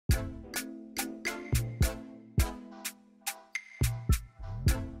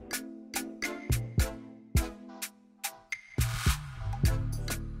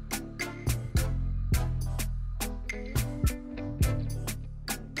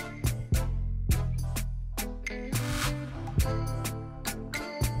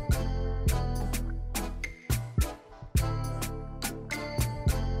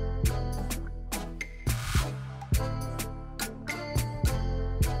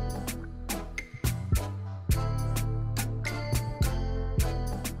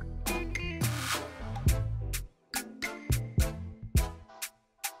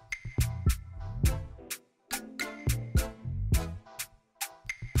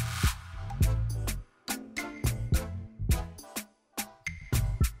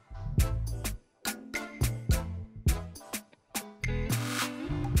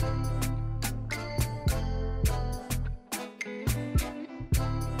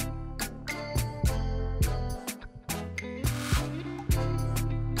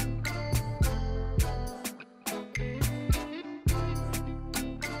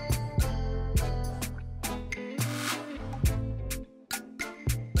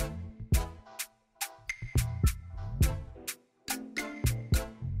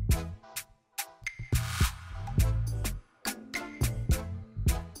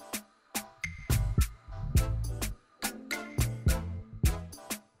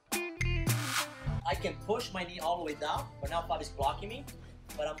I can push my knee all the way down, but now Fabio's blocking me.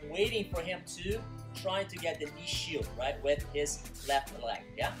 But I'm waiting for him to try to get the knee shield, right, with his left leg,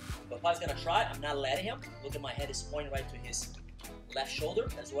 yeah? But Fabio's gonna try, I'm not letting him. Look at my head is pointing right to his left shoulder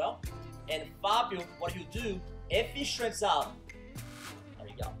as well. And Fabio, what he'll do, if he shrinks out, there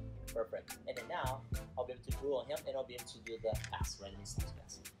you go, perfect. And then now, I'll be able to glue on him and I'll be able to do the pass, right, in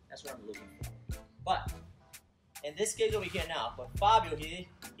pass. That's what I'm looking for. But, in this case over here now, but Fabio, he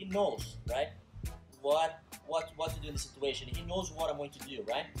knows, right, what to do in this situation. He knows what I'm going to do,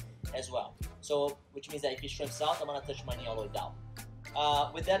 right, as well. So, which means that if he shrinks out, I'm going to touch my knee all the way down.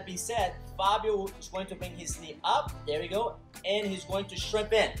 With that being said, Fabio is going to bring his knee up, there we go, and he's going to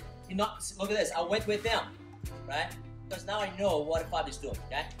shrimp in. Look at this, I went with him, right, because now I know what Fabio's doing,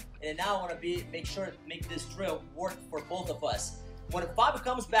 okay? And then now I want to make this drill work for both of us. When Fabio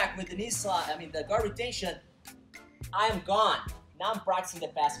comes back with the knee slide, the guard retention, I am gone. Now I'm practicing the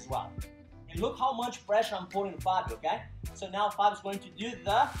pass as well. And look how much pressure I'm putting on Fabio, okay? So now Fabio's going to do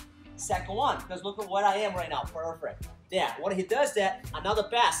the second one, because look at what I am right now, perfect. There, when he does that, another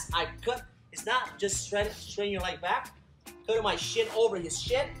pass, I cut, it's not just straighten your leg back, cutting my shin over his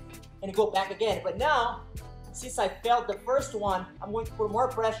shin, and go back again. But now, since I felt the first one, I'm going to put more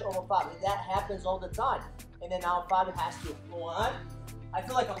pressure over Fabio. That happens all the time. And then now Fabio has to go on. I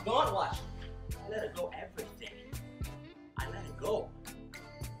feel like I'm gone, watch. I let it go everything. I let it go.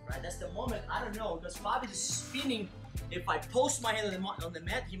 Right, that's the moment, I don't know, because Fabio is spinning. If I post my hand on the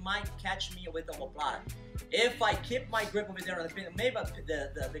mat, he might catch me with the omoplata. If I keep my grip over there on the pin, maybe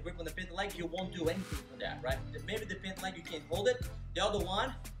the grip on the pin leg, you won't do anything from that, right? Maybe the pin leg, you can hold it. The other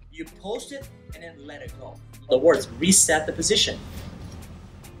one, you post it and then let it go. The words, reset the position,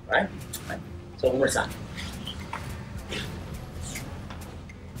 right? So one more time.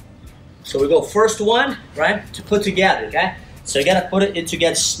 So we go first one, right, to put together, okay? So you gotta put it to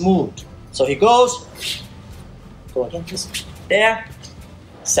get smooth. So he goes, go again, just there.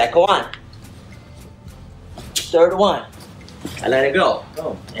 Second one. Third one. I let it go.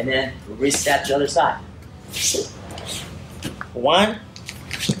 Boom. And then reset the other side. 1,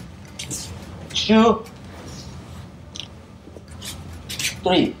 2,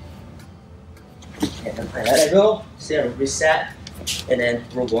 3. And then I let it go. So reset. And then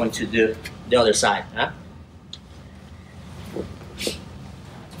we're going to do the other side, huh?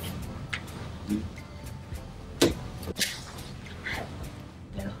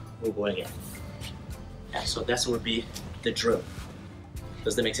 Yeah, we're going again. Yeah, so that would be the drill.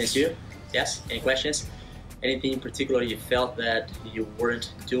 Does that make sense to you? Yes? Any questions? Anything in particular you felt that you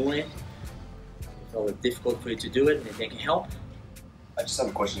weren't doing? You felt it difficult for you to do it? Anything can help? I just have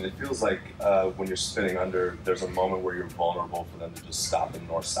a question. It feels like when you're spinning under, there's a moment where you're vulnerable for them to just stop in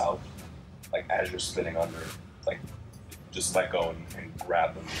north-south. Like as you're spinning under, like just let go and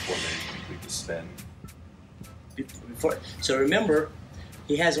grab them before they complete the spin. So remember,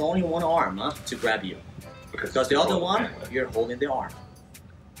 he has only one arm to grab you. Because the other one, you're holding the arm.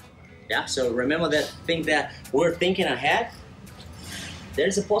 Yeah, so remember that thing that we're thinking ahead.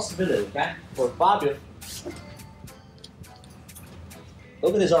 There's a possibility, okay? For Fabio,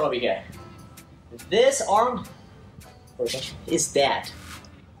 look at this arm over here. This arm is dead,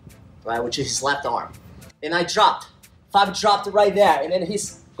 right? Which is his left arm. And I dropped. Fabio dropped it right there. And then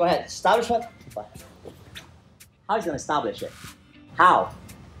he's, go ahead, establish it. How is he gonna establish it? How?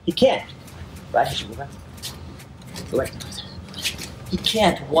 He can't, right? Go back. He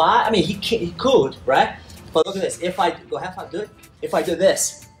can't. Why? I mean, he could, right? But look at this. If I go half, I do it. If I do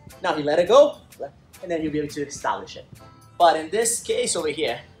this, now he let it go, and then he'll be able to establish it. But in this case over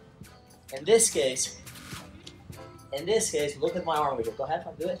here, in this case, look at my arm over here. Go ahead,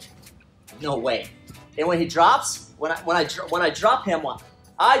 I do it. No way. And when he drops, when I drop him,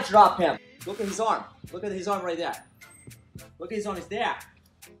 I drop him. Look at his arm. Look at his arm right there. Look at his arm is there.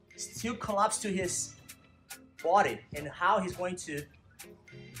 Still collapsed to his body, and how he's going to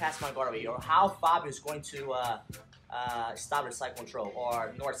pass my guard over here, or how Fabio is going to establish side control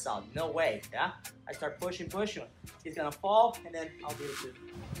or north-south. No way, yeah? I start pushing, he's gonna fall, and then I'll be able to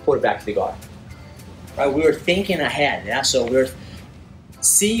put it back to the guard. Right, we were thinking ahead, yeah? So we're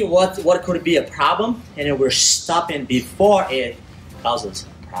seeing what could be a problem, and then we're stopping before it causes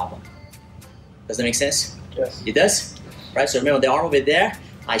a problem. Does that make sense? Yes. It does? Right, so remember the arm over there,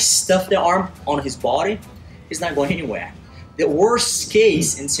 I stuff the arm on his body, he's not going anywhere. The worst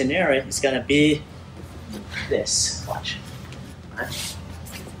case in scenario is gonna be this. Watch.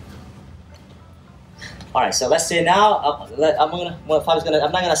 All right. So let's say now I'm not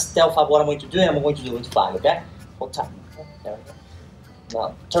gonna tell Fab what I'm going to do. I'm going to do it with 5. Okay. Hold tight. There we go.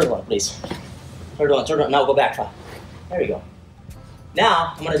 Now turn one, please. Turn one. Now go back 5. There we go.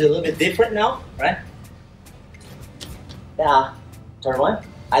 Now, I'm gonna do a little bit different now, right? Now, turn one.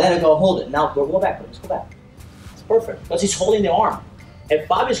 I let it go, hold it. Now, go back, let's go back. It's perfect, because he's holding the arm. If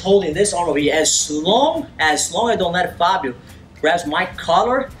Fabio's holding this arm over here, as long as I don't let Fabio grab my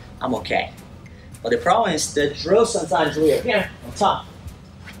collar, I'm okay. But the problem is the drill sometimes we are here on top.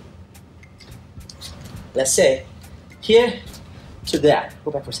 Let's say here to there.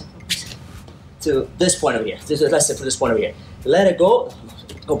 Go back for a second. To this point over here. Let's say to this point over here. Let it go.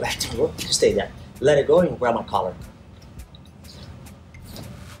 Go back to it. Just stay there. Let it go and grab my collar.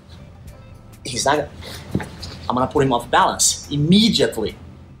 He's not. I'm gonna put him off balance immediately,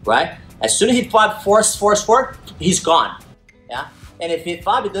 right? As soon as he force forward, he's gone. Yeah. And if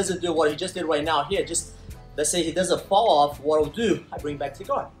Fabio doesn't do what he just did right now here, just let's say he doesn't fall off, what I'll do, I bring back to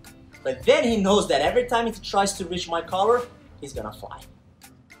guard. But then he knows that every time he tries to reach my collar, he's gonna fly.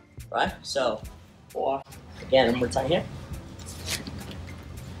 Right? So, or again, one more time here.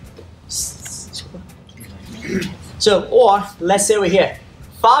 So, or let's say we're here.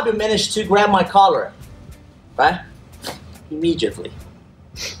 Fabio managed to grab my collar, right? Immediately.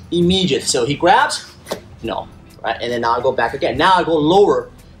 So he grabs, no, right? And then now I go back again. Now I go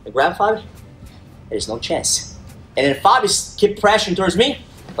lower. I grab Fabio, there's no chance. And then Fabio keep pressuring towards me,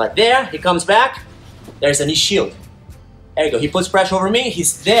 but there, he comes back, there's a knee shield. There you go, he puts pressure over me,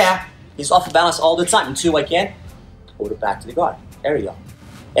 he's there, he's off balance all the time until I can hold it back to the guard. There you go.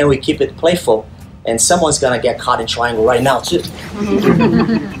 And we keep it playful, and someone's gonna get caught in triangle right now too.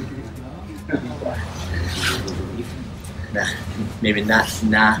 Nah, maybe not,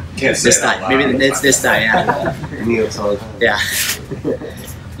 nah, this time, maybe it's this time, yeah. Yeah.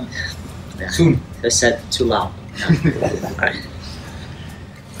 Yeah. Soon. I said too loud. No. Right.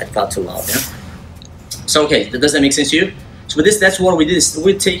 I thought too loud, yeah? So, okay, does that make sense to you? So with this, that's what we did, is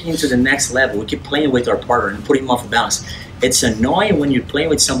we're taking it to the next level. We keep playing with our partner and putting him off balance. It's annoying when you're playing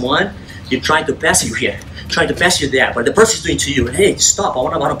with someone, you're trying to pass you here, trying to pass you there, but the person's doing to you, hey, stop, I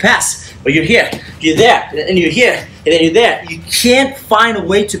want to pass. But you're here, you're there, and you're here, and then you're there. You can't find a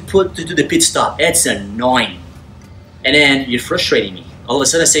way to do the pit stop. It's annoying. And then you're frustrating me. All of a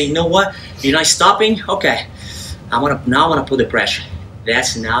sudden I say, you know what, you're not stopping? Okay, now I want to put the pressure.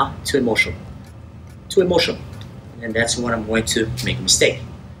 That's now too emotional. Too emotional. And that's when I'm going to make a mistake.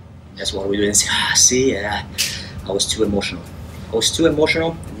 That's what we do and say, see, I was too emotional. I was too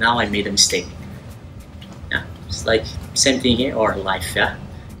emotional, and now I made a mistake. Yeah, it's like same thing here, or life, yeah?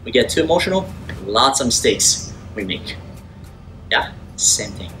 We get too emotional, lots of mistakes we make. Yeah,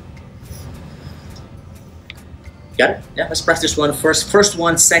 same thing. Got it? Yeah, let's practice one first. First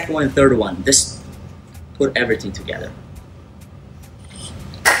one, second one, and third one. Just put everything together.